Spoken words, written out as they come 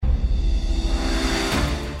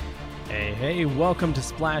Hey, welcome to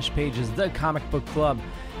Splash Pages, the comic book club.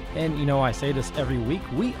 And you know, I say this every week,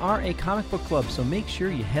 we are a comic book club, so make sure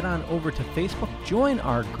you head on over to Facebook, join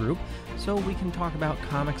our group, so we can talk about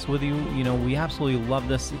comics with you. You know, we absolutely love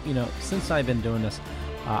this. You know, since I've been doing this,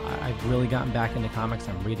 I've really gotten back into comics.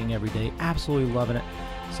 I'm reading every day, absolutely loving it.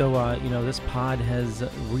 So, you know, this pod has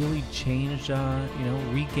really changed,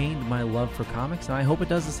 regained my love for comics, and I hope it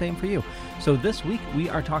does the same for you. So this week, we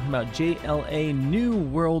are talking about JLA New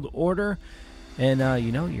World Order, and,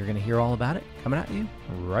 you know, you're going to hear all about it coming at you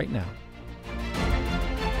right now.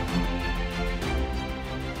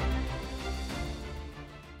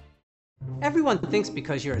 Everyone thinks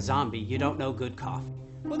because you're a zombie, you don't know good coffee.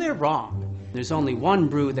 Well, they're wrong. There's only one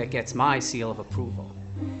brew that gets my seal of approval.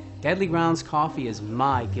 Deadly Grounds coffee is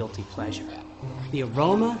my guilty pleasure. The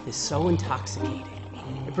aroma is so intoxicating.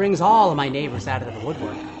 It brings all of my neighbors out of the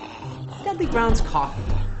woodwork. Deadly Grounds coffee.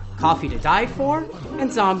 Coffee to die for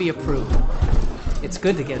and zombie approved. It's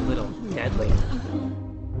good to get a little deadly.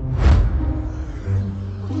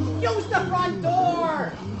 Use the front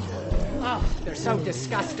door! Oh, they're so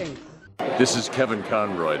disgusting. This is Kevin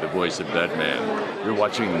Conroy, the voice of Batman. You're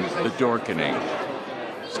watching The Dorkening.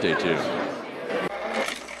 Stay tuned.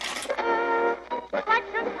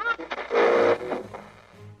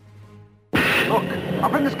 Look,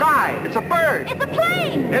 up in the sky, it's a bird. It's a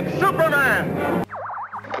plane! It's Superman!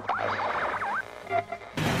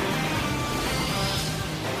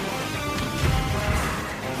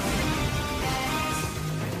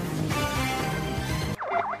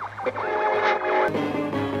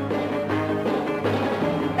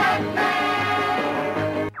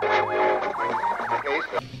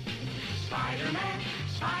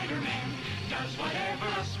 Spider-Man does whatever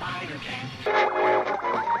a spider can.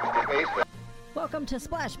 Welcome to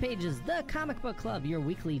Splash Pages, the comic book club, your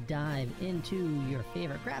weekly dive into your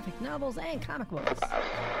favorite graphic novels and comic books.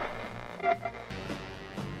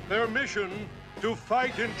 Their mission, to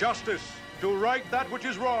fight injustice, to right that which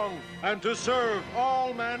is wrong, and to serve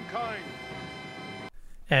all mankind.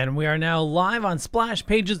 And we are now live on Splash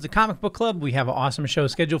Pages, the comic book club. We have an awesome show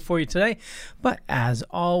scheduled for you today. But as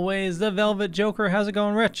always, the Velvet Joker. How's it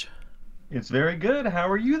going, Rich? It's very good. How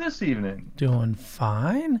are you this evening? Doing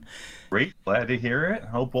fine. Great. Glad to hear it.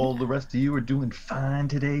 Hope all the rest of you are doing fine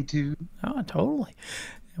today, too. Oh, totally.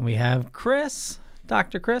 And we have Chris.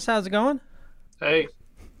 Dr. Chris, how's it going? Hey.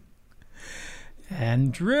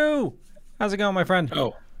 And Drew. How's it going, my friend?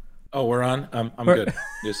 Oh, we're on. I'm good.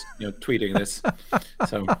 Just tweeting this.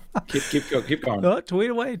 So keep going. No, tweet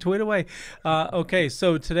away. Okay,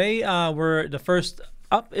 so today we're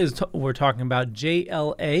talking about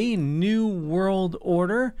JLA New World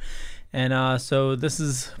Order, and so this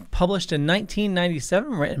is published in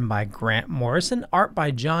 1997, written by Grant Morrison, art by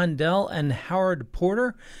John Dell and Howard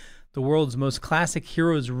Porter. The world's most classic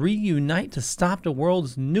heroes reunite to stop the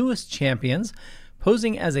world's newest champions,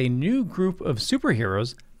 posing as a new group of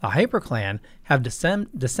superheroes. The HyperClan have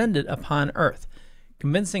descended upon Earth,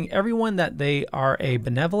 convincing everyone that they are a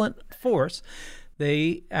benevolent force.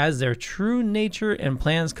 As their true nature and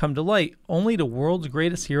plans come to light, only the world's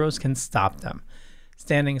greatest heroes can stop them.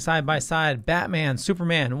 Standing side by side, Batman,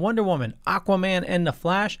 Superman, Wonder Woman, Aquaman, and the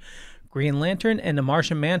Flash, Green Lantern, and the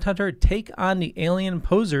Martian Manhunter take on the alien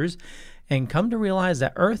posers and come to realize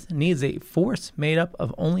that Earth needs a force made up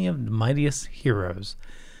of only of the mightiest heroes.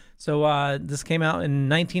 So this came out in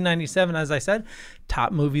 1997, as I said.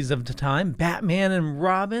 Top movies of the time: Batman and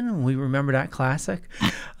Robin. We remember that classic.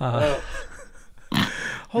 Holy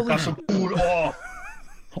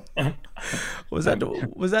was that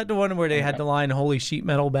the one where they had the line "Holy sheet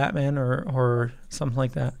metal Batman" or something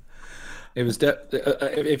like that? It was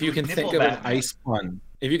if you can think of an ice pun.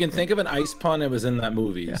 If you can think of an ice pun, it was in that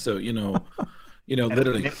movie. Yeah. So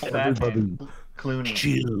literally everybody Clooney.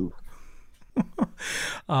 Chill.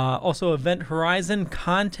 Also, Event Horizon,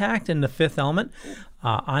 Contact, and The Fifth Element.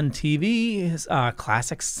 On TV,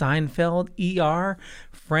 classic Seinfeld, ER,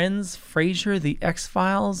 Friends, Frasier, The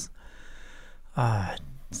X-Files.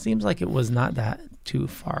 Seems like it was not that too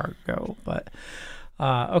far ago, but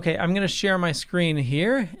okay, I'm going to share my screen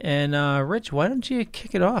here. And Rich, why don't you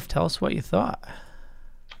kick it off? Tell us what you thought.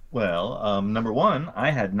 Well, number one,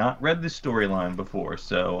 I had not read this storyline before,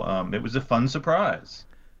 so it was a fun surprise.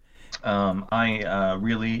 I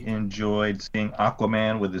really enjoyed seeing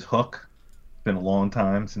Aquaman with his hook. It's been a long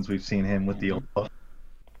time since we've seen him with the old hook.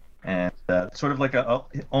 And sort of like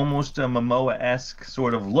almost a Momoa-esque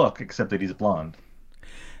sort of look, except that he's blonde.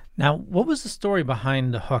 Now, what was the story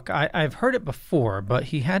behind the hook? I've heard it before, but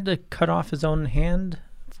he had to cut off his own hand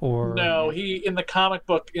for... No, he, in the comic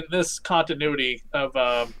book, in this continuity of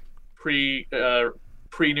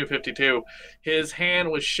pre-New 52, his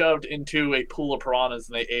hand was shoved into a pool of piranhas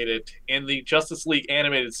and they ate it. In the Justice League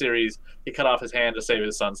animated series, he cut off his hand to save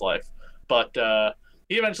his son's life. But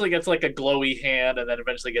he eventually gets like a glowy hand, and then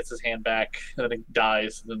eventually gets his hand back, and then he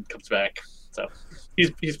dies, and then comes back. So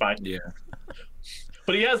he's fine. Yeah.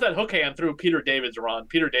 But he has that hook hand through Peter David's run.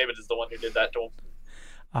 Peter David is the one who did that to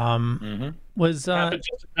him. Was happened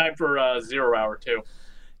just in time for 0 Hour too.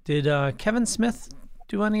 Did Kevin Smith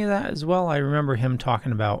do any of that as well? I remember him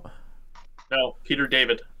talking about. No, Peter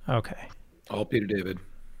David. Okay. All Peter David.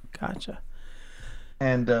 Gotcha.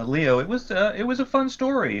 And Leo, it was a fun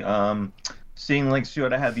story. Seeing like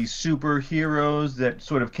sort of had these superheroes that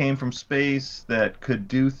sort of came from space that could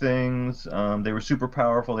do things. They were super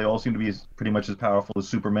powerful. They all seemed to be pretty much as powerful as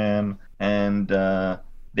Superman. And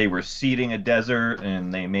they were seeding a desert,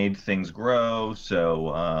 and they made things grow.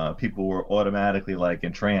 So people were automatically like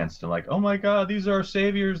entranced and like, oh my God, these are our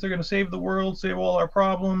saviors. They're going to save the world, save all our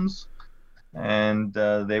problems. And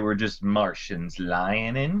they were just Martians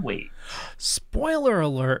lying in wait. Spoiler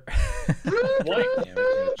alert. White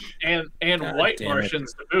and white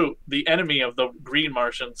Martians to boot, the enemy of the green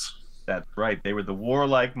Martians. That's right. They were the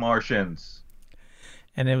warlike Martians.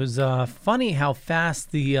 And it was funny how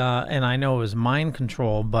fast and I know it was mind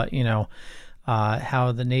control, but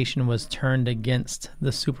how the nation was turned against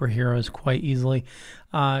the superheroes quite easily.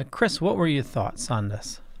 Chris, what were your thoughts on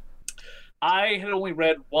this? I had only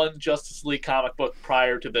read one Justice League comic book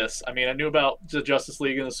prior to this. I mean, I knew about the Justice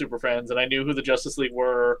League and the Super Friends, and I knew who the Justice League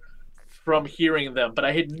were from hearing them, but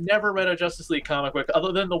I had never read a Justice League comic book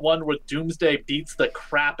other than the one where Doomsday beats the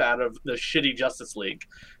crap out of the shitty Justice League.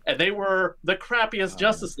 And they were the crappiest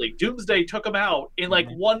Justice League. Doomsday took them out in like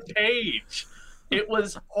one page. It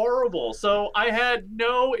was horrible. So I had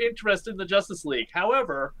no interest in the Justice League.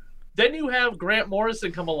 However, then you have Grant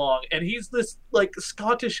Morrison come along, and he's this like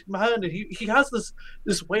Scottish man, and he has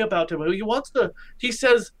this way about him. He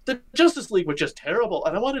says the Justice League were just terrible,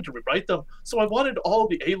 and I wanted to rewrite them. So I wanted all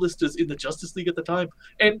the A-listers in the Justice League at the time,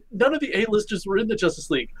 and none of the A-listers were in the Justice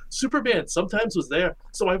League. Superman sometimes was there,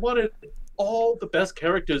 so I wanted all the best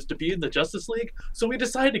characters to be in the Justice League. So we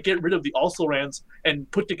decided to get rid of the Also-Rans and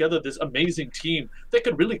put together this amazing team that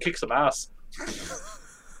could really kick some ass.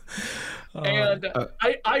 And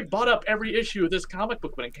I bought up every issue of this comic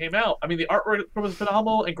book when it came out. I mean, the artwork was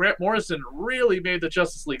phenomenal, and Grant Morrison really made the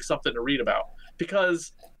Justice League something to read about.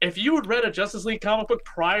 Because if you had read a Justice League comic book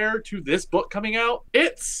prior to this book coming out,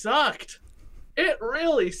 it sucked. It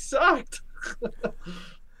really sucked.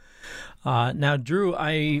 Now, Drew,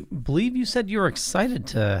 I believe you said you were excited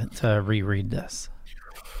to reread this.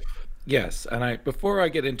 Yes, and before I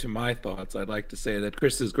get into my thoughts, I'd like to say that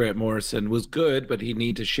Chris's Grant Morrison was good, but he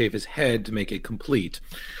needed to shave his head to make it complete.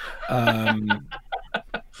 Thank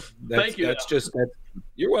you.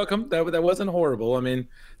 You're welcome. That wasn't horrible. I mean,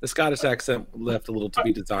 the Scottish accent left a little to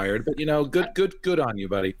be desired, but good on you,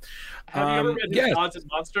 buddy. Have you ever read his Gods and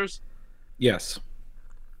Monsters? Yes.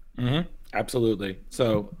 Mm-hmm. Absolutely.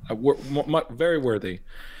 So very worthy.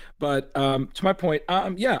 But to my point,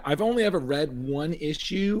 I've only ever read one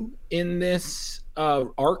issue in this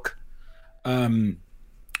arc,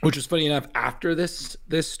 which was funny enough after this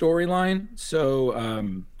storyline.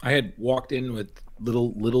 So I had walked in with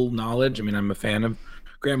little knowledge. I mean, I'm a fan of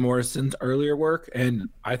Grant Morrison's earlier work, and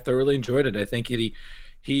I thoroughly enjoyed it. I think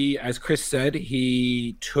he, as Chris said,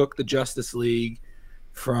 he took the Justice League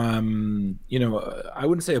from, I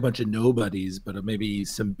wouldn't say a bunch of nobodies, but maybe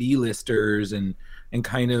some B-listers and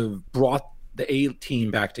kind of brought the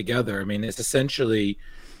A-team back together. I mean, it's essentially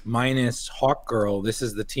minus Hawkgirl. This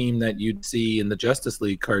is the team that you'd see in the Justice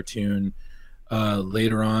League cartoon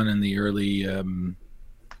later on in the early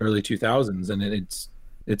 2000s, and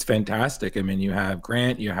it's fantastic. I mean, you have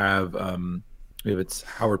Grant, you have it's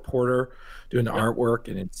Howard Porter doing the artwork,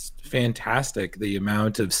 and it's fantastic. The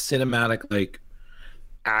amount of cinematic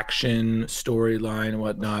action storyline and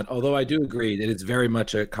whatnot, although I do agree that it's very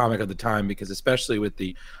much a comic of the time, because especially with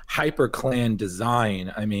the Hyper Clan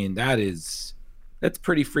design, I mean, that's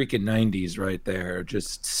pretty freaking 90s right there.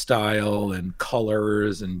 Just style and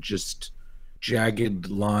colors and just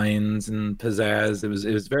jagged lines and pizzazz. It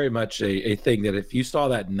was very much a thing that if you saw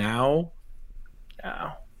that now,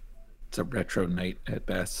 it's a retro night at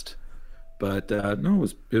best. But no,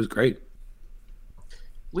 it was great.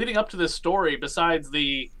 Leading up to this story, besides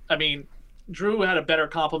Drew had a better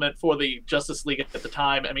compliment for the Justice League at the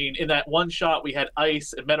time. I mean, in that one shot, we had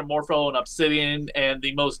Ice and Metamorpho and Obsidian and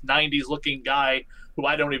the most 90s looking guy who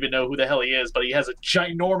I don't even know who the hell he is, but he has a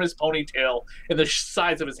ginormous ponytail and the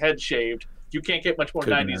sides of his head shaved. You can't get much more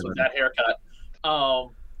 90s with that haircut.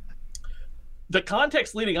 The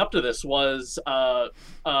context leading up to this was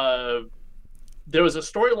the there was a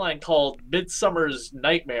storyline called Midsummer's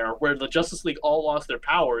Nightmare where the Justice League all lost their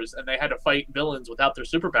powers and they had to fight villains without their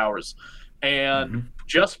superpowers. And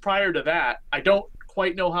just prior to that, I don't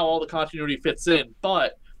quite know how all the continuity fits in,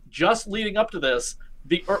 but just leading up to this,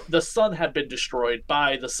 the sun had been destroyed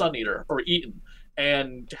by the Sun Eater, or Eaten.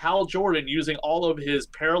 And Hal Jordan, using all of his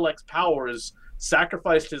Parallax powers,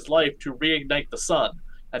 sacrificed his life to reignite the sun.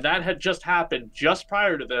 And that had just happened just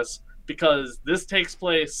prior to this, because this takes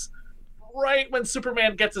place right when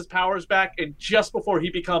Superman gets his powers back and just before he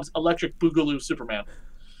becomes Electric Boogaloo Superman.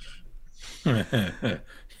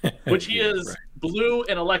 Which he is blue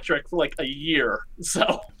and electric for like a year.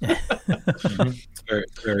 So it's very,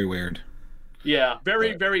 very weird. Yeah,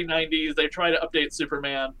 very, very 90s. They try to update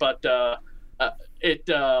Superman, but there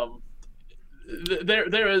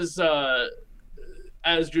is,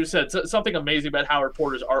 as Drew said, something amazing about Howard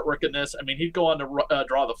Porter's artwork in this. I mean, he'd go on to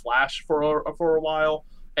draw The Flash for a while,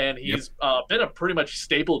 and he's been a pretty much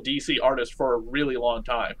staple DC artist for a really long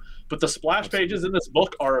time. But the splash pages in this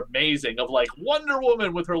book are amazing, of like Wonder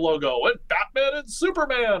Woman with her logo and Batman and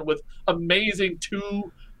Superman with amazing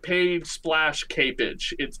 2-page splash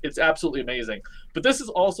capage. It's absolutely amazing. But this is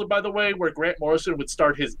also, by the way, where Grant Morrison would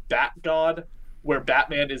start his Bat God, where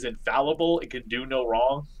Batman is infallible and can do no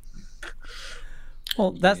wrong.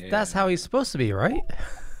 Well, that's how he's supposed to be, right?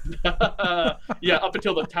 Yeah, up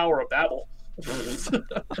until the Tower of Babel.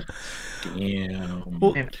 Yeah.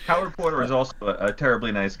 And Howard Porter is also a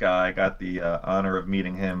terribly nice guy. I got the honor of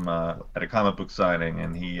meeting him at a comic book signing,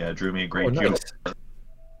 and he drew me a great joke.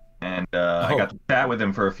 And I got to chat with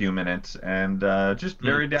him for a few minutes, and just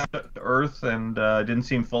very down to earth, and didn't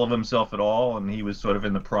seem full of himself at all. And he was sort of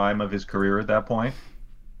in the prime of his career at that point.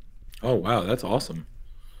 Oh wow, that's awesome.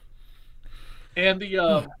 And the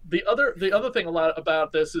other thing a lot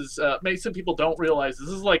about this is maybe some people don't realize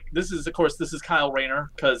this is Kyle Rayner,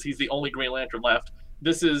 because he's the only Green Lantern left.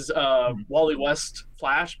 This is Wally West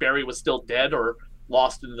Flash. Barry was still dead or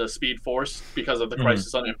lost in the Speed Force because of the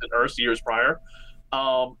Crisis on Infinite Earths years prior.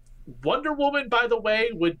 Wonder Woman, by the way,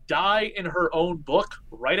 would die in her own book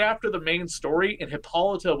right after the main story, and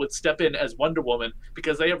Hippolyta would step in as Wonder Woman,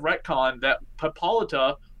 because they have retconned that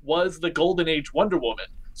Hippolyta was the Golden Age Wonder Woman.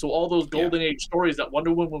 So all those Golden Age stories that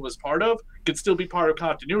Wonder Woman was part of could still be part of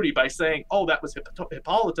continuity by saying, oh, that was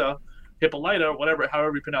Hippolyta,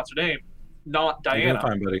 however you pronounce her name, not Diana.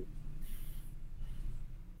 Fine, buddy.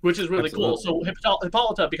 Which is really cool. So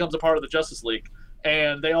Hippolyta becomes a part of the Justice League.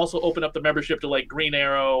 And they also open up the membership to like Green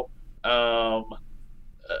Arrow,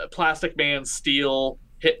 Plastic Man, Steel,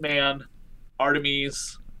 Hitman,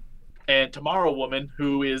 Artemis, and Tomorrow Woman,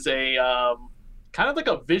 who is a kind of like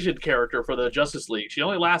a Vision character for the Justice League. She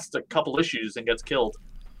only lasts a couple issues and gets killed.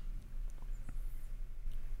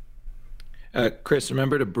 Chris,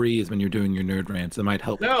 remember to breathe when you're doing your nerd rants. It might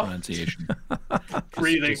help with pronunciation.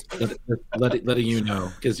 Breathing. Letting you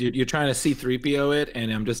know, because you're trying to C-3PO it,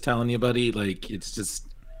 and I'm just telling you, buddy, like, it's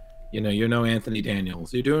just, you're no Anthony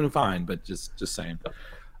Daniels. You're doing fine, but just saying.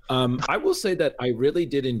 I will say that I really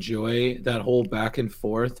did enjoy that whole back and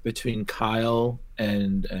forth between Kyle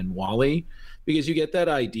and Wally, because you get that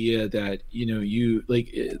idea that,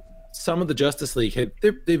 some of the Justice League,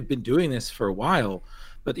 they've been doing this for a while.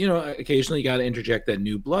 But, occasionally you got to interject that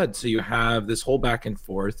new blood. So you have this whole back and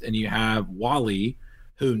forth, and you have Wally,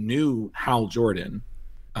 who knew Hal Jordan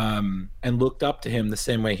and looked up to him the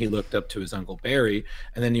same way he looked up to his Uncle Barry.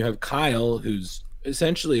 And then you have Kyle, who's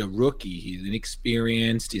essentially a rookie. He's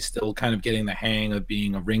inexperienced. He's still kind of getting the hang of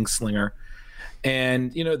being a ring slinger.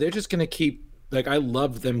 And, they're just going to keep, I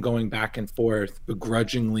love them going back and forth,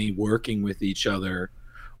 begrudgingly working with each other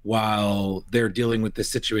while they're dealing with the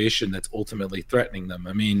situation that's ultimately threatening them.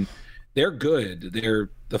 I mean, they're good. They're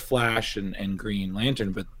the Flash and Green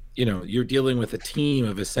Lantern, but you're dealing with a team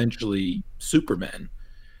of essentially Supermen.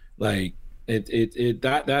 Like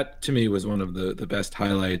that to me was one of the best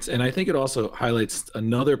highlights. And I think it also highlights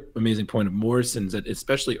another amazing point of Morrison's, that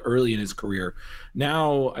especially early in his career.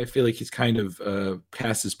 Now I feel like he's kind of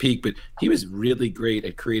past his peak, but he was really great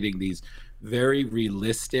at creating these very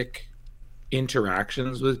realistic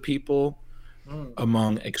interactions with people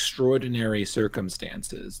among extraordinary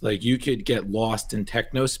circumstances. Like, you could get lost in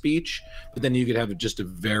techno speech, but then you could have just a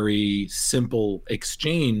very simple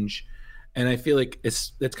exchange. And I feel like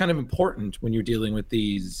that's kind of important when you're dealing with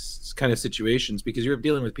these kind of situations, because you're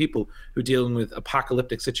dealing with people who are dealing with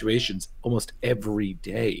apocalyptic situations almost every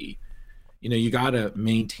day. You got to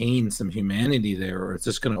maintain some humanity there, or it's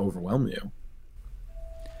just going to overwhelm you.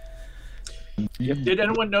 Did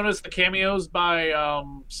anyone notice the cameos by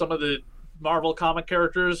some of the Marvel comic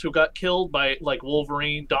characters who got killed by, like,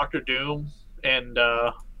 Wolverine, Doctor Doom, and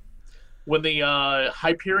when the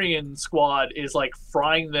Hyperion squad is like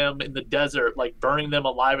frying them in the desert, like burning them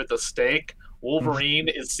alive at the stake. Wolverine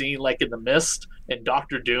is seen like in the mist, and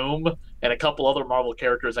Doctor Doom, and a couple other Marvel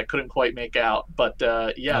characters I couldn't quite make out. But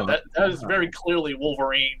that is very clearly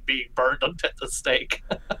Wolverine being burned at the stake.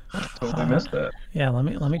 Totally missed that. Yeah, let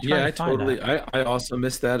me try to find that. I also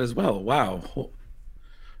missed that as well. Wow.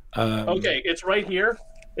 Okay, it's right here.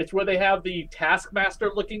 It's where they have the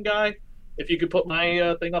Taskmaster looking guy. If you could put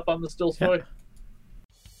my thing up on the still toy.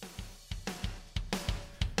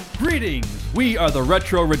 Greetings! We are the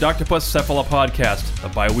Retro Reductopus Cephala Podcast, a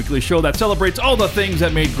bi-weekly show that celebrates all the things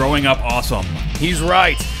that made growing up awesome. He's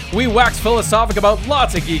right. We wax philosophic about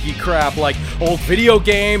lots of geeky crap like old video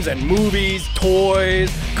games and movies,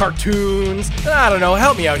 toys, cartoons. I don't know,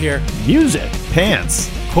 help me out here. Music,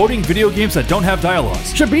 pants, quoting video games that don't have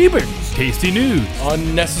dialogues, shabibans, tasty news,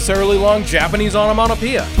 unnecessarily long Japanese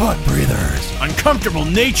onomatopoeia, butt breathers, uncomfortable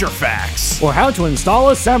nature facts, or how to install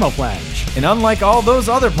a Samouflage. And unlike all those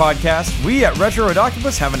other podcasts, we at Retro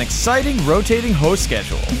Reductopus have an exciting rotating host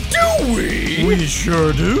schedule. Do we? We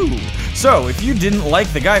sure do. So, if you didn't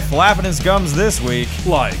like the guy flapping his gums this week,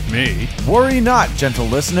 like me, worry not, gentle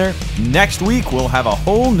listener. Next week we'll have a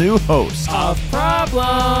whole new host of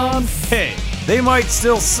problems. Hey, they might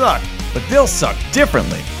still suck, but they'll suck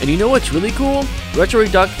differently. And you know what's really cool? Retro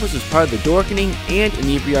Reductopus is part of the Dorkening and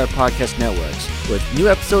Inebriar podcast networks, with new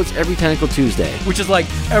episodes every Tentacle Tuesday. Which is like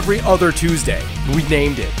every other Tuesday. We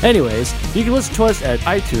named it. Anyways, you can listen to us at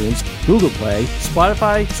iTunes, Google Play,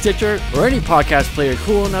 Spotify, Stitcher, or any podcast player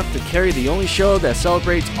cool enough to carry the only show that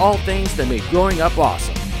celebrates all things that make growing up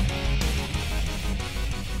awesome.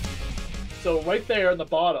 So right there in the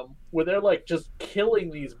bottom, where they're like just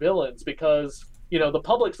killing these villains because, you know, the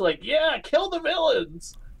public's like, yeah, kill the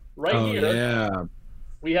villains. Here, yeah.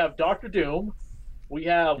 We have Doctor Doom, we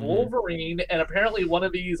have Wolverine, and apparently one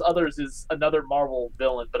of these others is another Marvel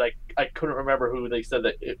villain, but I couldn't remember who they said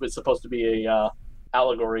that it was supposed to be a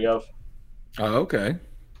allegory of. Oh, okay.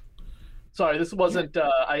 Sorry, this wasn't.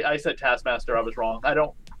 I said Taskmaster. I was wrong. I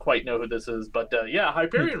don't quite know who this is, but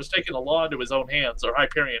Hyperion was taking the law into his own hands. Or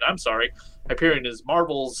Hyperion, I'm sorry. Hyperion is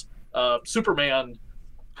Marvel's Superman,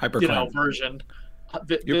 version.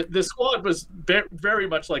 The squad was very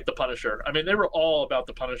much like the Punisher. I mean, they were all about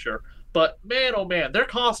the Punisher. But man, oh man, their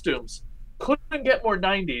costumes couldn't get more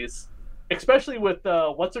 90s. Especially with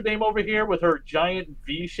what's her name over here with her giant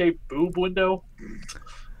V-shaped boob window.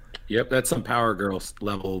 Yep, that's some Power Girls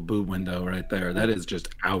level boob window right there. That is just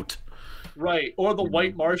out. Right, or the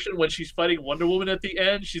White Martian when she's fighting Wonder Woman at the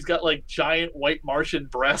end. She's got like giant White Martian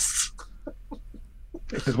breasts.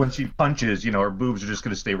 Because when she punches, her boobs are just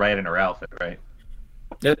going to stay right in her outfit, right?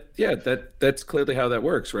 That's clearly how that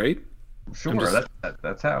works, right? Sure,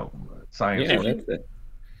 that's how science works.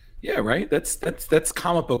 Yeah, right. That's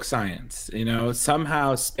comic book science.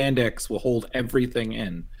 Somehow spandex will hold everything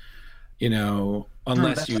in.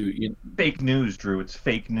 Unless you fake news, Drew. It's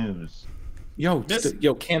fake news.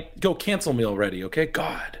 Can't go cancel me already, okay?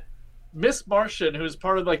 God. Miss Martian, who's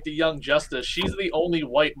part of like the Young Justice, she's the only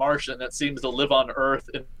white Martian that seems to live on Earth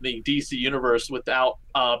in the DC universe without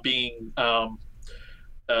being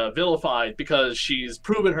vilified, because she's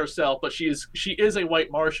proven herself. But she is a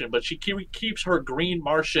white Martian, but she keeps her green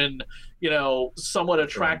Martian, somewhat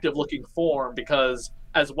attractive looking form, because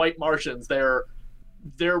as white Martians,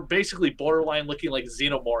 they're basically borderline looking like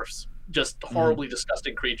xenomorphs, just horribly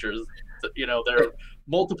disgusting creatures. They're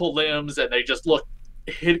multiple limbs and they just look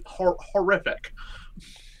horrific.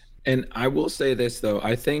 And I will say this though,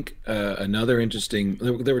 I think another interesting,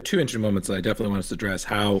 there were two interesting moments that I definitely want us to address.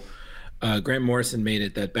 How Grant Morrison made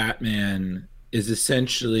it that Batman is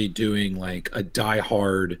essentially doing like a Die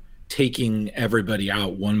Hard, taking everybody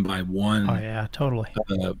out one by one. Oh yeah, totally.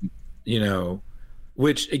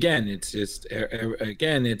 Which again, it's just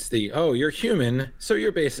it's the, oh, you're human, so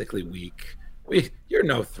you're basically weak. You're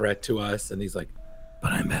no threat to us. And he's like,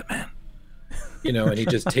 but I'm Batman. And he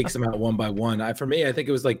just takes them out one by one. For me, I think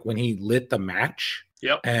it was like when he lit the match.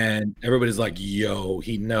 Yep. And everybody's like, yo,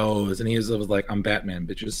 he knows. And he was like, I'm Batman,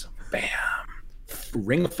 bitches. Bam.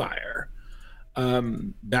 Ring of fire.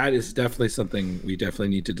 That is definitely something we definitely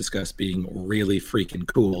need to discuss, being really freaking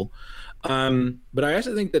cool. But I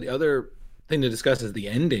also think that the other thing to discuss is the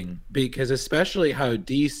ending, because especially how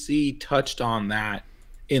DC touched on that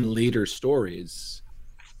in later stories.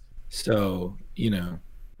 So,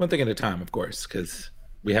 one thing at a time, of course, because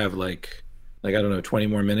we have like I don't know, 20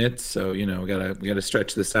 more minutes. So, we gotta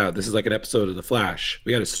stretch this out. This is like an episode of The Flash.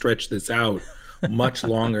 We got to stretch this out much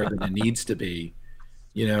longer than it needs to be.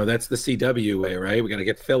 That's the CW way, right? We got to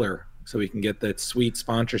get filler so we can get that sweet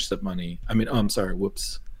sponsorship money. I'm sorry.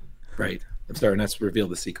 Whoops. Right. Let's reveal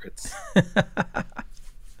the secrets.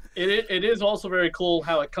 It is also very cool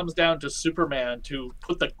how it comes down to Superman to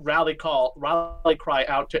put the rally cry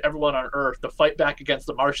out to everyone on Earth to fight back against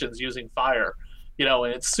the Martians using fire.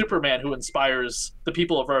 And it's Superman who inspires the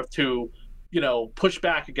people of Earth to, push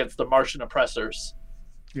back against the Martian oppressors.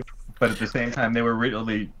 But at the same time, they were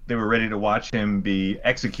ready to watch him be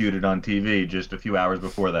executed on TV just a few hours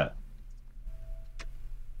before that.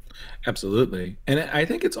 Absolutely, and I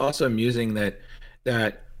think it's also amusing that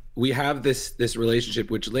we have this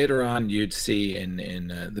relationship, which later on you'd see in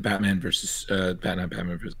the Batman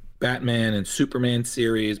and Superman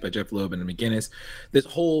series by Jeff Loeb and McGinnis. This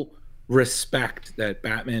whole respect that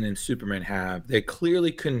Batman and Superman have, they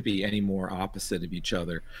clearly couldn't be any more opposite of each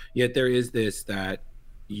other. Yet there is this that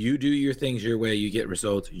you do your things your way, you get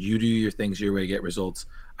results. You do your things your way, you get results.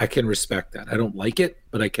 I can respect that. I don't like it,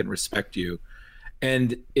 but I can respect you.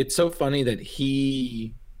 And it's so funny that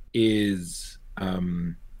he is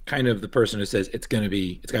kind of the person who says it's gotta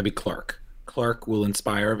be Clark. Clark will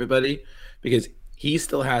inspire everybody, because he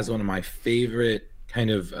still has one of my favorite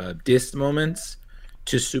kind of diss moments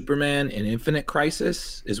to Superman in Infinite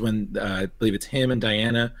Crisis is when I believe it's him and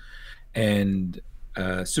Diana and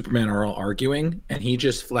Superman are all arguing, and he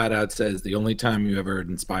just flat out says the only time you ever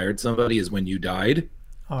inspired somebody is when you died.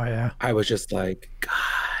 Oh yeah. I was just like, God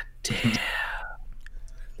damn.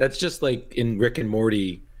 That's just like in Rick and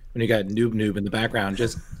Morty when you got Noob in the background,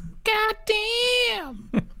 just God damn.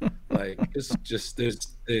 Like just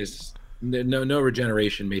there's no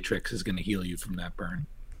regeneration matrix is going to heal you from that burn.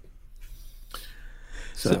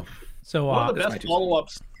 So one of the best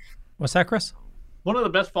follow-ups. What's that, Chris? One of the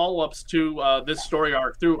best follow-ups to this story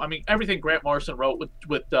arc everything Grant Morrison wrote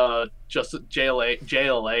with just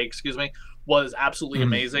JLA, excuse me, was absolutely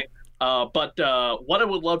amazing. But what I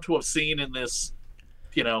would love to have seen in this,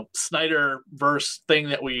 Snyderverse thing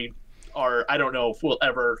that we are, I don't know if we'll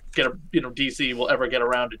ever get DC will ever get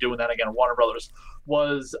around to doing that again, Warner Brothers,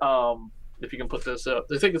 was, if you can put this up,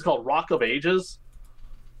 I think it's called Rock of Ages.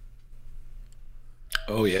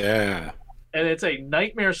 Oh yeah. And it's a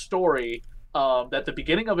nightmare story that the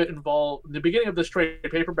beginning of this trade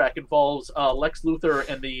paperback involves Lex Luthor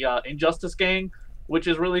and the Injustice Gang, which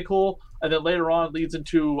is really cool. And then later on leads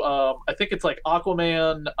into, I think it's like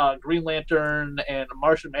Aquaman, Green Lantern, and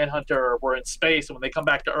Martian Manhunter were in space. And when they come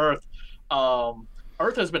back to Earth,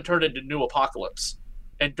 Earth has been turned into New Apocalypse.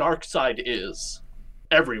 And Darkseid is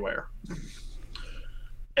everywhere.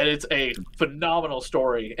 And it's a phenomenal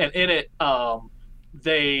story. And in it,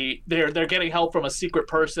 they're getting help from a secret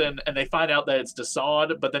person, and they find out that it's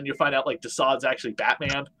Desaad, but then you find out like Desaad's actually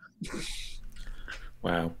Batman.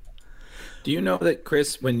 Wow. Do you know that,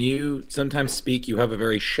 Chris, when you sometimes speak, you have a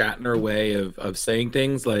very Shatner way of saying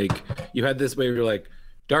things? Like you had this way where you're like,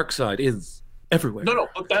 Darkseid is everywhere. No,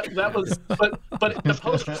 that was but the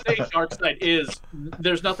poster say Darkseid is,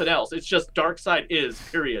 there's nothing else. It's just Darkseid is,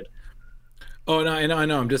 period. Oh, no, I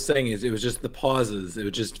know. I'm just saying it was just the pauses. It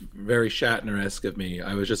was just very Shatner-esque of me.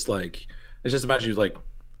 I was just like, I just imagine you like,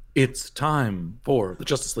 it's time for the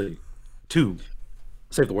Justice League to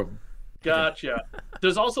save the world. Gotcha.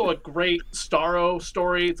 There's also a great Starro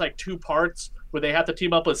story. It's like 2 parts where they have to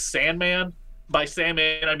team up with Sandman. By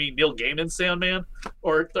Sandman, I mean Neil Gaiman's Sandman,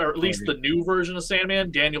 or at least the new version of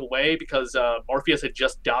Sandman, Daniel Way, because Morpheus had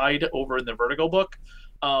just died over in the Vertigo book,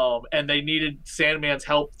 and they needed Sandman's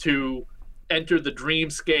help to enter the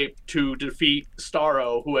dreamscape to defeat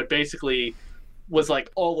Starro, who had basically was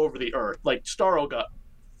like all over the Earth. Like Starro got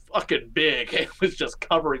fucking big. It was just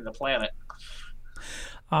covering the planet.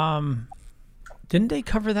 Didn't they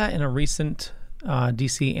cover that in a recent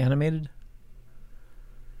DC animated?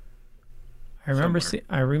 I remember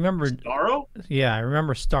Starro? Yeah, I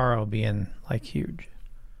remember Starro being like huge.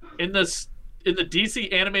 In the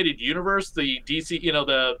DC animated universe, the DC,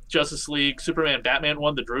 the Justice League, Superman, Batman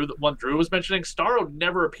one, the one Drew was mentioning, Starro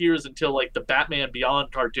never appears until like the Batman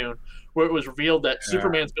Beyond cartoon, where it was revealed that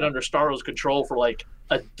Superman's been under Starro's control for like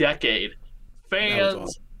a decade.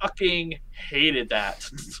 Fans fucking hated that.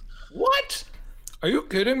 What? Are you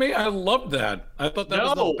kidding me? I loved that. I thought that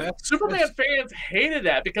was the best. Superman fans hated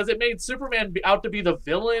that because it made Superman out to be the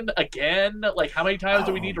villain again. Like, how many times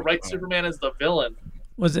do we need to write Superman as the villain?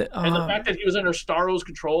 Was it? And the fact that he was under Starro's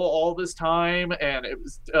control all this time, and it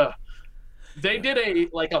was. They did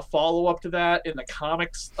a follow up to that in the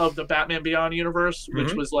comics of the Batman Beyond universe,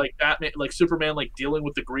 which was like Batman, like Superman, like dealing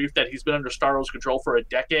with the grief that he's been under Starro's control for a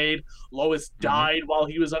decade. Lois died while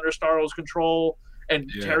he was under Starro's control. And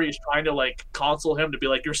Terry's trying to like console him to be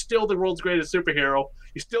like, you're still the world's greatest superhero.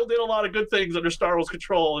 You still did a lot of good things under Starro's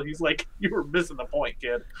control. And he's like, you were missing the point,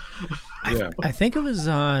 kid. I think it was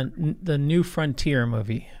the New Frontier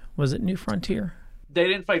movie Was it New Frontier? They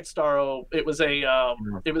didn't fight Starro. It was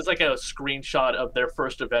it was like a screenshot of their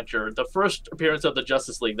first adventure. The first appearance of the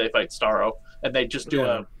Justice League, they fight Starro, and they just do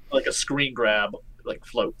a screen grab, like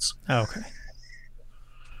floats. Oh, okay.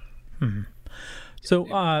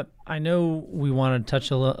 So I know we want to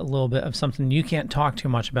touch a little bit of something you can't talk too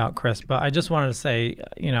much about, Chris, but I just wanted to say,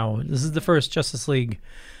 this is the first Justice League.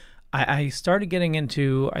 I started getting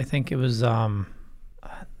into, I think it was the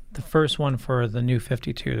first one for the New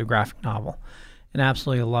 52, the graphic novel, and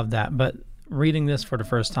absolutely loved that. But reading this for the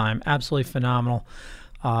first time, absolutely phenomenal.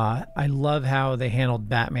 I love how they handled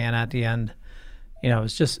Batman at the end.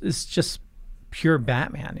 It's just pure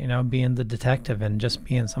Batman, being the detective and just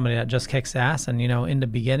being somebody that just kicks ass. And, in the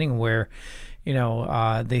beginning where,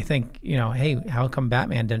 they think, hey, how come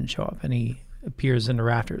Batman didn't show up? And he appears in the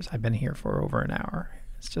rafters. I've been here for over an hour.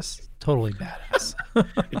 It's just totally badass.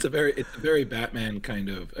 It's a very Batman kind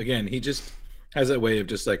of, again, he just has that way of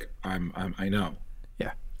just like, I know.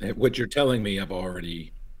 Yeah. What you're telling me, I've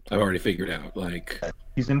already figured out. Like,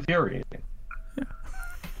 he's infuriating. Yeah.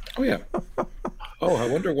 Oh yeah. Oh, I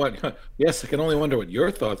wonder what. Yes, I can only wonder what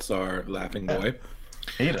your thoughts are, Laughing Boy.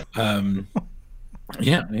 Hate him.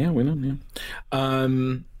 Yeah, we know. Yeah.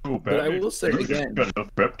 But I will say again, got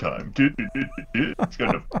enough prep time. It's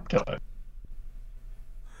got enough prep time.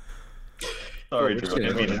 Sorry, Drew.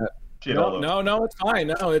 No, it's fine.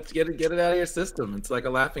 No, it's get it out of your system. It's like a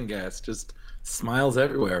laughing gas, just smiles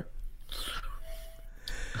everywhere.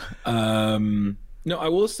 No, I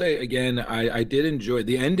will say again, I did enjoy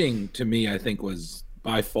the ending. To me, I think was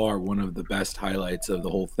by far one of the best highlights of the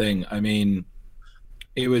whole thing. I mean,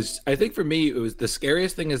 I think for me, it was the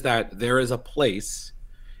scariest thing is that there is a place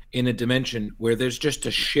in a dimension where there's just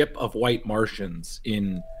a ship of white Martians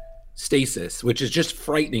in stasis, which is just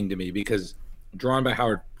frightening to me because drawn by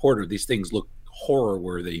Howard Porter, these things look horror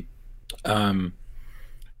worthy.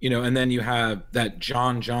 And then you have that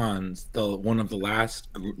John Johns, one of the last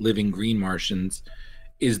living green Martians,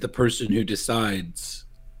 is the person who decides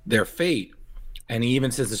their fate. And he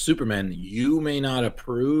even says to Superman, you may not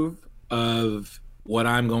approve of what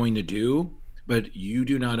I'm going to do, but you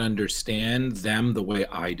do not understand them the way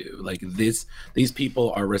I do. Like these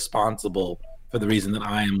people are responsible for the reason that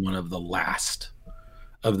I am one of the last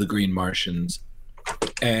of the green Martians.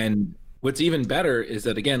 And what's even better is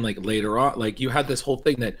that, again, like later on, like you had this whole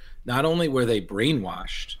thing that not only were they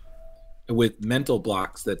brainwashed with mental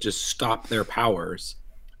blocks that just stop their powers,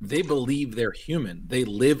 they believe they're human. They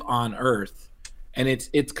live on Earth. And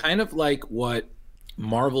it's kind of like what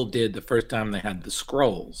Marvel did the first time they had the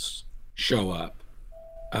Skrulls show up.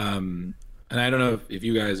 And I don't know if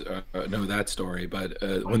you guys know that story, but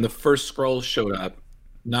when the first Skrulls showed up,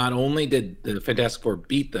 not only did the Fantastic Four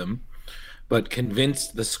beat them, but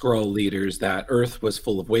convinced the Skrull leaders that Earth was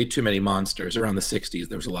full of way too many monsters. Around the 60s,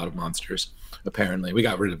 there was a lot of monsters, apparently. We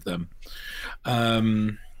got rid of them.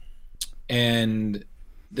 And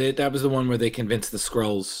that was the one where they convinced the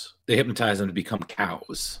Skrulls, they hypnotized them to become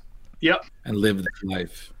cows. Yep. And live their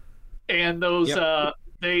life. And those,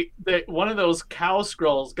 one of those cow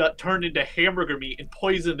Skrulls got turned into hamburger meat and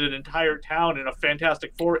poisoned an entire town in a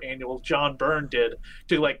Fantastic Four annual John Byrne did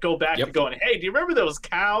to like go back to going, hey, do you remember those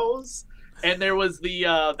cows? And there was the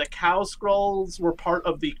cow Skrulls were part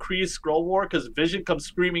of the Kree Skrull War because Vision comes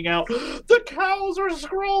screaming out, the cows are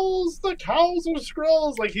Skrulls! The cows are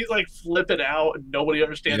Skrulls! Like he's like flipping out and nobody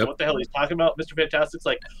understands what the hell he's talking about. Mr. Fantastic's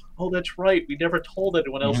like, oh, that's right. We never told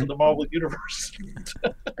anyone else in the Marvel Universe.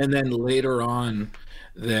 And then later on,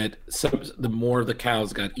 that the more of the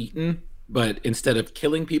cows got eaten, but instead of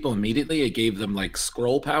killing people immediately, it gave them like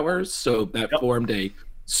Skrull powers. So that formed a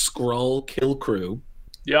Skrull kill crew.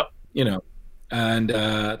 Yep. And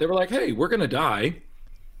they were like, hey, we're going to die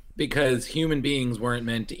because human beings weren't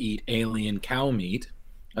meant to eat alien cow meat,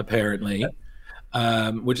 apparently,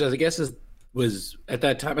 which I guess was at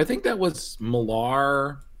that time. I think that was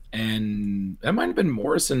Millar and that might have been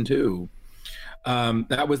Morrison, too.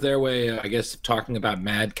 That was their way, I guess, of talking about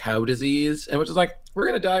mad cow disease, and which is like, we're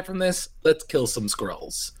going to die from this. Let's kill some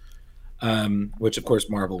Skrulls, which, of course,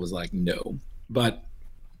 Marvel was like, no. But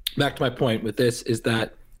back to my point with this is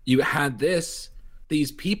that you had these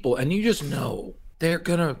people, and you just know they're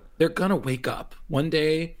gonna wake up one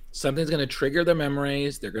day. Something's gonna trigger their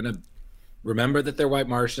memories. They're gonna remember that they're white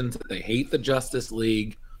Martians, that they hate the Justice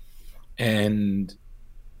League, and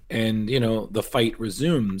the fight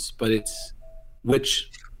resumes. But which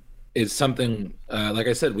is something like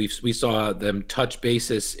I said, we saw them touch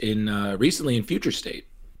basis in recently in Future State.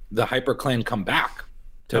 The Hyper Clan come back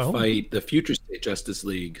to fight the Future State Justice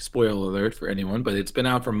League. Spoiler alert for anyone, but it's been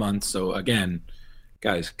out for months. So again,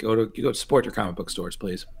 guys, go to support your comic book stores,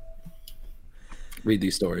 please. read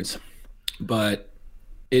these stories, but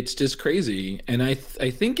it's just crazy. And I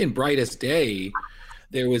think in Brightest Day,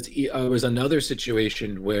 there was another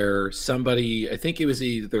situation where somebody, I think it was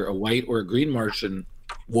either a white or a green Martian,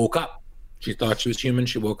 woke up. She thought she was human.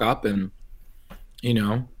 She woke up and,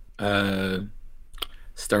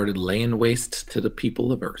 started laying waste to the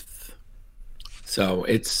people of Earth. So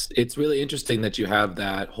it's really interesting that you have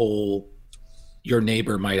that whole, your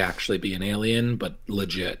neighbor might actually be an alien, but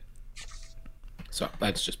legit. So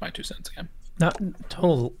that's just my 2 cents again. No,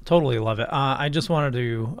 totally love it. I just wanted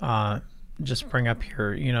to just bring up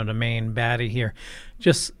here, the main baddie here,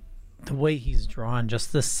 just the way he's drawn,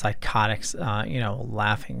 just this psychotic,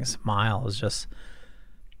 laughing smile is just,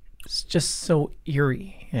 it's just so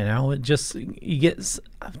eerie. It just,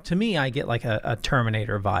 to me, I get like a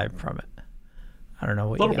Terminator vibe from it. I don't know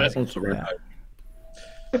what you guys.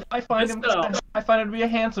 I find him to be a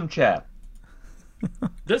handsome chap.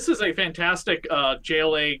 This is a fantastic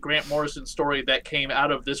JLA Grant Morrison story that came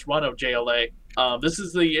out of this run of JLA. This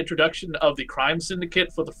is the introduction of the Crime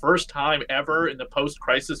Syndicate for the first time ever in the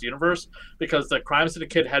post-Crisis universe, because the Crime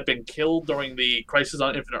Syndicate had been killed during the Crisis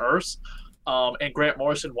on Infinite Earths, and Grant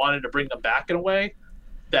Morrison wanted to bring them back in a way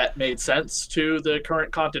that made sense to the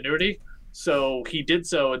current continuity. So he did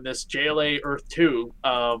so in this JLA Earth 2,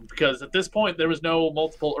 because at this point there was no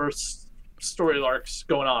multiple Earths story arcs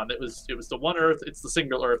going on. It was the one Earth. It's the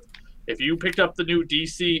single Earth. If you picked up the new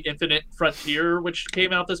DC Infinite Frontier, which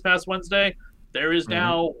came out this past Wednesday, there is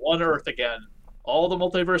now one Earth again. All the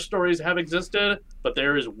multiverse stories have existed, but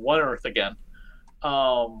there is one Earth again.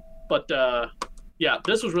 Yeah,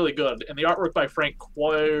 this was really good, and the artwork by Frank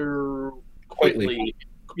Quitely.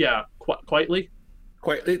 Yeah, Quitely.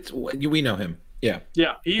 We know him. Yeah.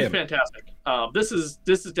 Yeah, he's fantastic. This is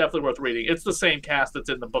definitely worth reading. It's the same cast that's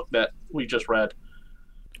in the book that we just read.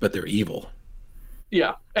 But they're evil.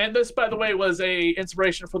 Yeah, and this, by the way, was a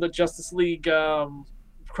inspiration for the Justice League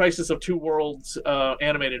Crisis of Two Worlds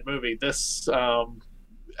animated movie. This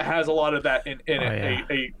has a lot of that in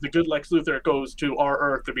it. The good Lex Luthor goes to our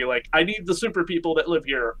Earth to be like, I need the super people that live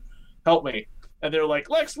here. Help me. And they're like,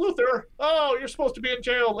 Lex Luthor, oh, you're supposed to be in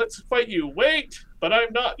jail. Let's fight you. Wait, but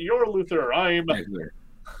I'm not your Luthor. I'm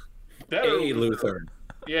better Luthor.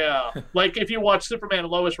 Yeah. Like if you watch Superman and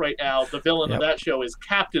Lois right now, the villain of that show is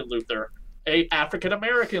Captain Luthor, a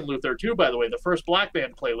African-American Luthor too, by the way, the first black man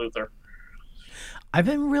to play Luthor. I've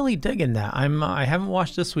been really digging that. I haven't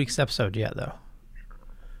watched this week's episode yet though.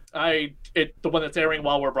 The one that's airing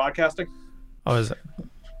while we're broadcasting. Oh, is it?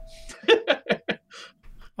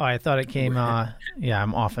 Oh, I thought it came. Yeah,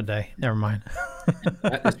 I'm off a day. Never mind.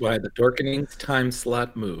 That is why the Dorkening time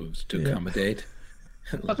slot moves to accommodate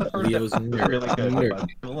Leo's really good. By the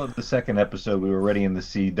middle of the second episode, we were already in the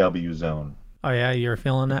CW zone. Oh yeah, you're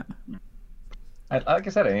feeling that? Like I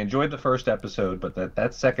said, I enjoyed the first episode, but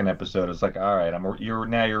that second episode is like, all right,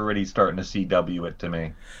 you're already starting to CW it to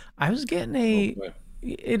me. I was getting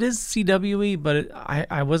it is CW-y, but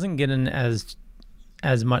I wasn't getting as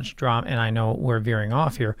much drama, and I know we're veering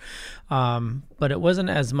off here, but it wasn't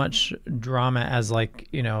as much drama as like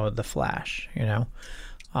The Flash.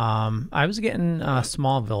 I was getting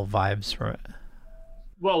Smallville vibes from it.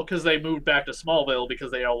 Well, because they moved back to Smallville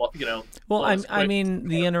because they all Well, I mean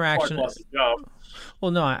the interaction.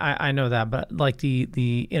 Well, no, I know that, but like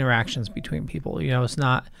the interactions between people. It's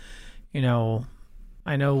not.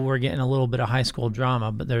 I know we're getting a little bit of high school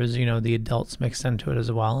drama, but there's the adults mixed into it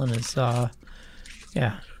as well, and it's I'm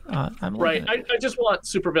right. I just want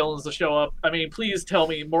supervillains to show up. I mean, please tell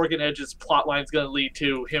me Morgan Edge's plotline is going to lead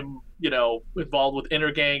to him, involved with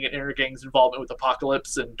Intergang and Intergang's involvement with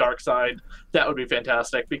Apocalypse and Darkseid. That would be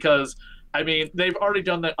fantastic because, I mean, they've already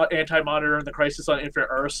done the Anti-Monitor and the Crisis on Infinite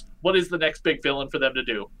Earths. What is the next big villain for them to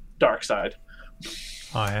do? Darkseid.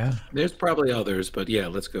 Oh, yeah. There's probably others, but yeah,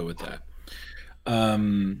 let's go with that. I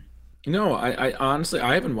honestly,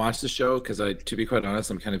 I haven't watched the show because to be quite honest,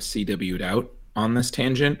 I'm kind of CW'd out on this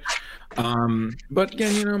tangent. But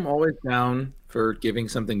again, I'm always down for giving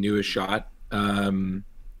something new a shot. But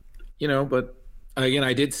again,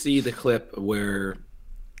 I did see the clip where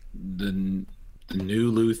the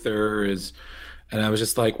new Luthor is, and I was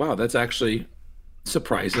just like, wow, that's actually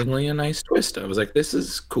surprisingly a nice twist. I was like, this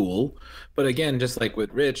is cool. But again, just like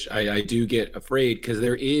with Rich, I do get afraid because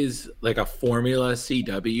there is like a formula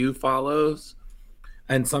CW follows.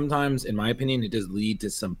 And sometimes, in my opinion, it does lead to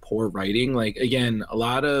some poor writing. Like, again, a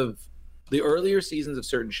lot of the earlier seasons of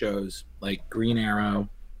certain shows, like Green Arrow,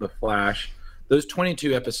 The Flash, those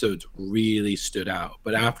 22 episodes really stood out.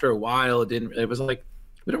 But after a while, it was like,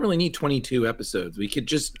 we don't really need 22 episodes. We could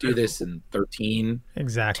just do this in 13,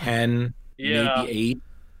 exactly, 10, maybe 8.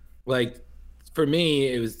 Like, for me,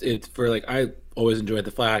 it's for like, I always enjoyed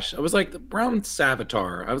The Flash. I was like, around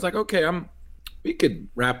Savitar, I was like, okay, we could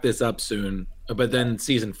wrap this up soon. But then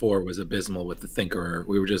season 4 was abysmal with The Thinkerer.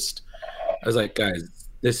 I was like, guys,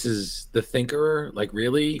 this is The Thinkerer? Like,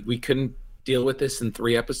 really? We couldn't deal with this in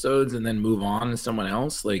 3 episodes and then move on to someone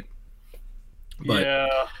else? Like, but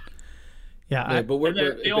yeah. But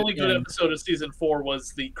the only good episode of season 4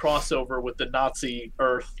 was the crossover with the Nazi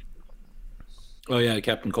Earth. Oh yeah,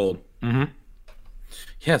 Captain Cold. Mm-hmm.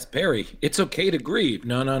 Yes, Barry. It's okay to grieve.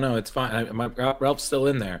 No, it's fine. Ralph's still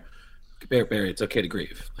in there. Barry, it's okay to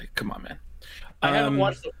grieve. Like, come on, man. I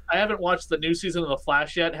haven't watched the new season of The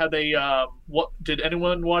Flash yet. Have they? Did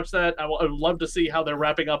anyone watch that? I would love to see how they're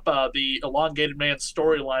wrapping up the Elongated Man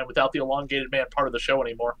storyline without the Elongated Man part of the show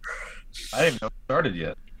anymore. I didn't know it started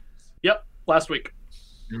yet. Yep, last week.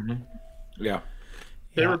 Mm-hmm. Yeah.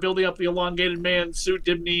 They were building up the Elongated Man suit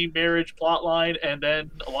Dibney marriage plotline, and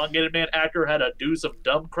then Elongated Man actor had to do some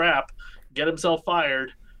dumb crap, get himself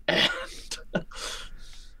fired, and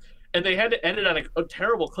they had to end it on a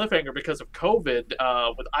terrible cliffhanger because of COVID,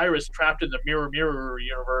 with Iris trapped in the Mirror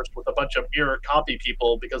universe with a bunch of Mirror copy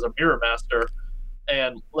people because of Mirror Master.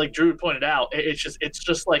 And like Drew pointed out, it's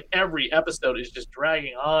just like every episode is just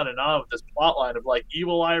dragging on and on with this plotline of like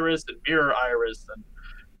evil Iris and Mirror Iris and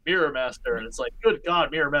Mirror Master, and it's like, good God,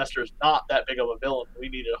 Mirror Master is not that big of a villain. We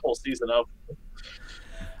needed a whole season of.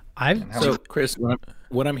 So, Chris,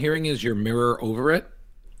 what I'm hearing is your mirror over it.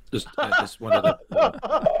 I just wanted to.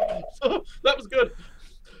 So, that was good.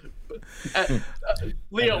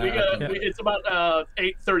 Leo, it's about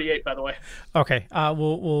 8:38, by the way. Okay,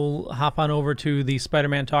 we'll hop on over to the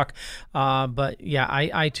Spider-Man talk. But yeah,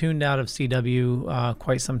 I tuned out of CW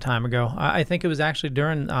quite some time ago. I think it was actually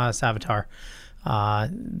during Savitar.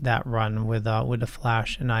 That run with the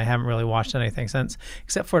Flash, and I haven't really watched anything since,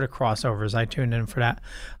 except for the crossovers. I tuned in for that.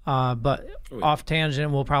 But off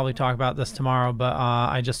tangent, we'll probably talk about this tomorrow. But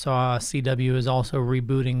I just saw CW is also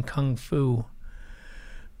rebooting Kung Fu,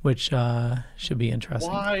 which should be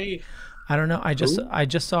interesting. Why? I don't know. I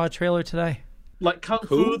just saw a trailer today. Like Kung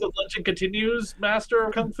Fu, The Legend Continues, Master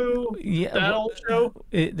of Kung Fu. Yeah, that old show.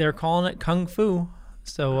 They're calling it Kung Fu.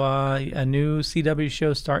 So a new CW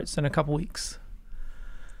show starts in a couple weeks.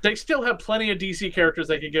 They still have plenty of DC characters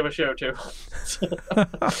they could give a show to.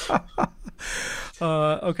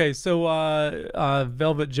 Okay, so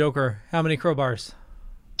Velvet Joker, how many crowbars?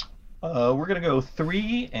 We're gonna go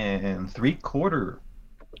 3 3/4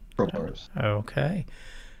 crowbars. Okay,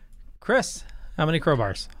 Chris, how many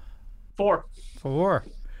crowbars? 4. 4.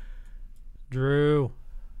 Drew,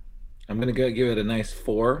 I'm gonna give it a nice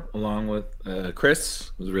 4, along with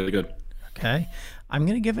Chris. It was really good. Okay, I'm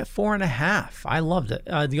gonna give it 4.5. I loved it.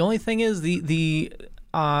 The only thing is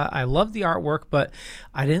I love the artwork, but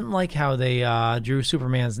I didn't like how they drew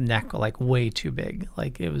Superman's neck like way too big.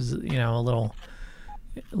 Like it was, a little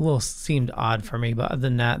seemed odd for me. But other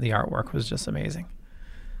than that, the artwork was just amazing.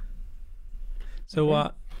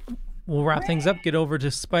 So we'll wrap things up. Get over to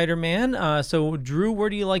Spider-Man. So Drew, where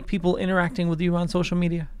do you like people interacting with you on social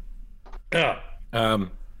media? You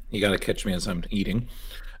got to catch me as I'm eating.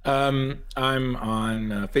 I'm on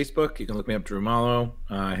Facebook. You can look me up, Drew Malo.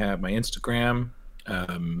 I have my Instagram,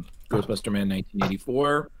 Ghostbusterman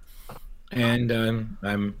 1984, and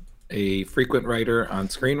I'm a frequent writer on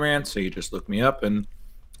Screen Rant. So you just look me up and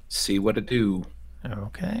see what to do.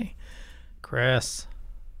 Okay, Chris.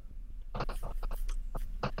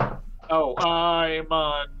 Oh, I'm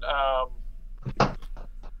on.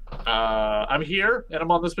 I'm here, and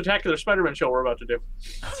I'm on the Spectacular Spider-Man show we're about to do.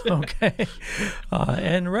 Okay.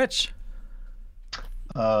 And Rich?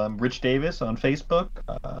 Rich Davis on Facebook,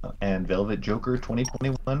 and Velvet Joker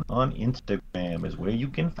 2021 on Instagram is where you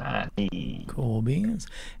can find me. Cool beans.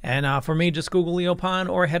 And for me, just Google Leo Pond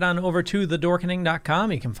or head on over to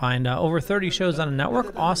thedorkening.com. You can find over 30 shows on the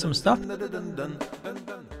network. Awesome stuff.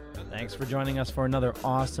 Thanks for joining us for another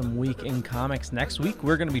awesome week in comics. Next week,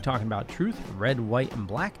 we're going to be talking about Truth, Red, White, and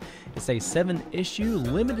Black. It's a 7-issue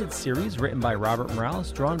limited series written by Robert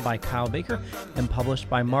Morales, drawn by Kyle Baker, and published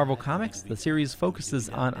by Marvel Comics. The series focuses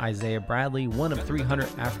on Isaiah Bradley, one of 300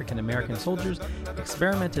 African-American soldiers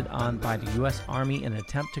experimented on by the U.S. Army in an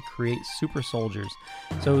attempt to create super soldiers.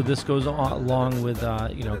 So this goes along with,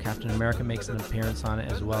 Captain America makes an appearance on it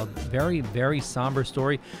as well. Very, very somber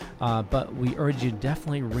story, but we urge you to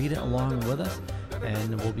definitely read it along with us,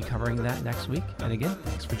 and we'll be covering that next week. And again,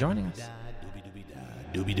 thanks for joining us.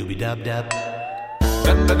 Doobie doobie dub dub.